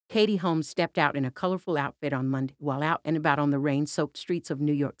Katie Holmes stepped out in a colorful outfit on Monday while out and about on the rain-soaked streets of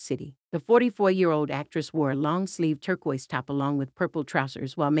New York City. The 44-year-old actress wore a long-sleeved turquoise top along with purple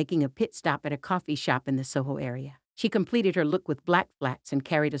trousers while making a pit stop at a coffee shop in the SoHo area. She completed her look with black flats and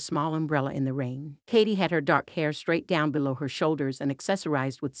carried a small umbrella in the rain. Katie had her dark hair straight down below her shoulders and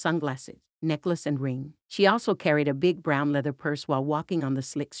accessorized with sunglasses, necklace, and ring. She also carried a big brown leather purse while walking on the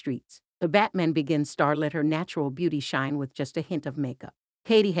slick streets. The Batman Begins star let her natural beauty shine with just a hint of makeup.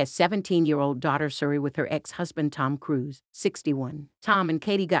 Katie has 17-year-old daughter Suri with her ex-husband Tom Cruise, 61. Tom and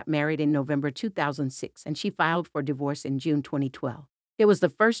Katie got married in November 2006 and she filed for divorce in June 2012. It was the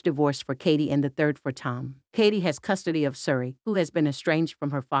first divorce for Katie and the third for Tom. Katie has custody of Suri, who has been estranged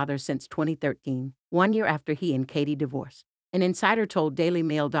from her father since 2013, 1 year after he and Katie divorced. An insider told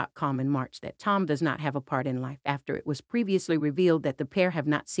DailyMail.com in March that Tom does not have a part in life after it was previously revealed that the pair have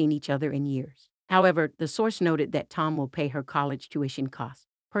not seen each other in years. However, the source noted that Tom will pay her college tuition costs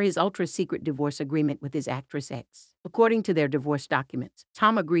per his ultra-secret divorce agreement with his actress ex. According to their divorce documents,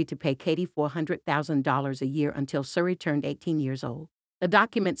 Tom agreed to pay Katie $400,000 a year until Suri turned 18 years old. The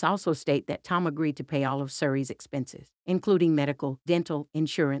documents also state that Tom agreed to pay all of Suri's expenses, including medical, dental,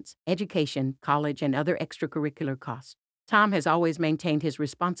 insurance, education, college, and other extracurricular costs. Tom has always maintained his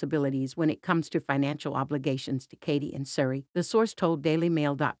responsibilities when it comes to financial obligations to Katie and Suri, the source told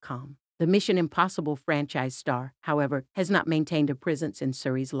DailyMail.com. The Mission Impossible franchise star, however, has not maintained a presence in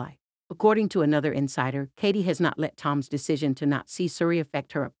Suri's life. According to another insider, Katie has not let Tom's decision to not see Suri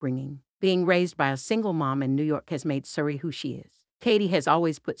affect her upbringing. Being raised by a single mom in New York has made Suri who she is. Katie has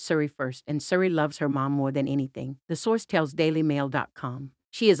always put Suri first, and Suri loves her mom more than anything, the source tells DailyMail.com.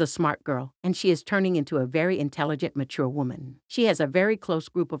 She is a smart girl, and she is turning into a very intelligent, mature woman. She has a very close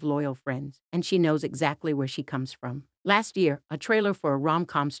group of loyal friends, and she knows exactly where she comes from. Last year, a trailer for a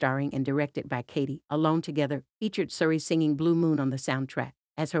rom-com starring and directed by Katie, Alone Together, featured Suri singing Blue Moon on the soundtrack,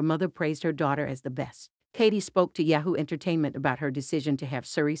 as her mother praised her daughter as the best. Katie spoke to Yahoo Entertainment about her decision to have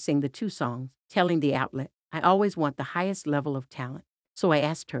Suri sing the two songs, telling the outlet, "I always want the highest level of talent. So I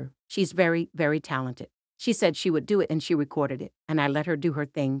asked her. She's very, very talented. She said she would do it and she recorded it, and I let her do her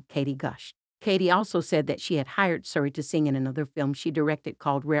thing," Katie gushed. Katie also said that she had hired Suri to sing in another film she directed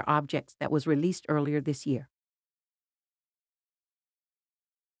called Rare Objects that was released earlier this year.